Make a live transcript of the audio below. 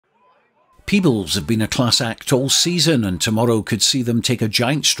Peebles have been a class act all season, and tomorrow could see them take a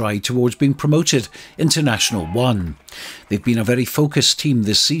giant stride towards being promoted into National 1. They've been a very focused team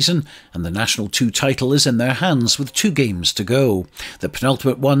this season, and the National 2 title is in their hands with 2 games to go. The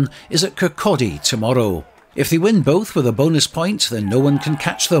penultimate one is at Kirkcaldy tomorrow. If they win both with a bonus point, then no one can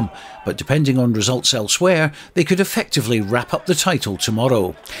catch them, but depending on results elsewhere, they could effectively wrap up the title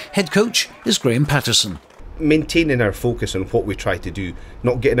tomorrow. Head coach is Graham Patterson. Maintaining our focus on what we try to do,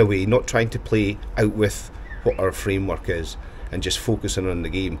 not getting away, not trying to play out with what our framework is, and just focusing on the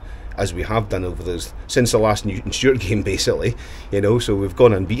game as we have done over those since the last Newton Stuart game, basically. So we've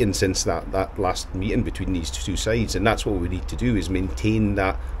gone unbeaten since that last meeting between these two sides, and that's what we need to do, is maintain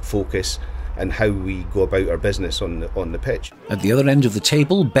that focus and how we go about our business on the pitch. At the other end of the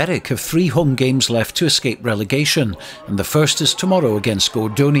table, Berwick have 3 home games left to escape relegation, and the first is tomorrow against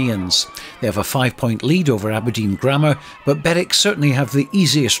Gordonians. They have a 5-point lead over Aberdeen Grammar, but Berwick certainly have the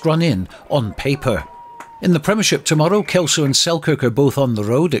easiest run in on paper. In the Premiership tomorrow, Kelso and Selkirk are both on the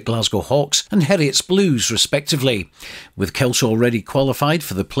road at Glasgow Hawks and Heriots Blues respectively. With Kelso already qualified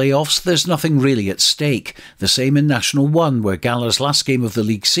for the playoffs, there's nothing really at stake. The same in National 1, where Gallagher's last game of the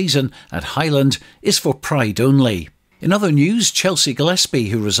league season at Highland is for pride only. In other news, Chelsea Gillespie,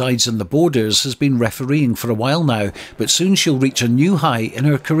 who resides in the Borders, has been refereeing for a while now, but soon she'll reach a new high in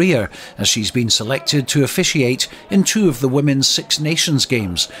her career as she's been selected to officiate in 2 of the Women's Six Nations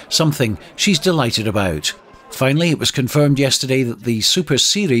games, something she's delighted about. Finally, it was confirmed yesterday that the Super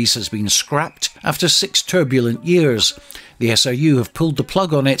Series has been scrapped after 6 turbulent years. The SRU have pulled the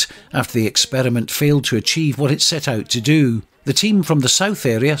plug on it after the experiment failed to achieve what it set out to do. The team from the south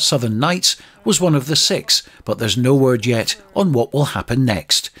area, Southern Knights, was one of the 6, but there's no word yet on what will happen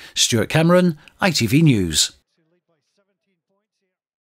next. Stuart Cameron, ITV News.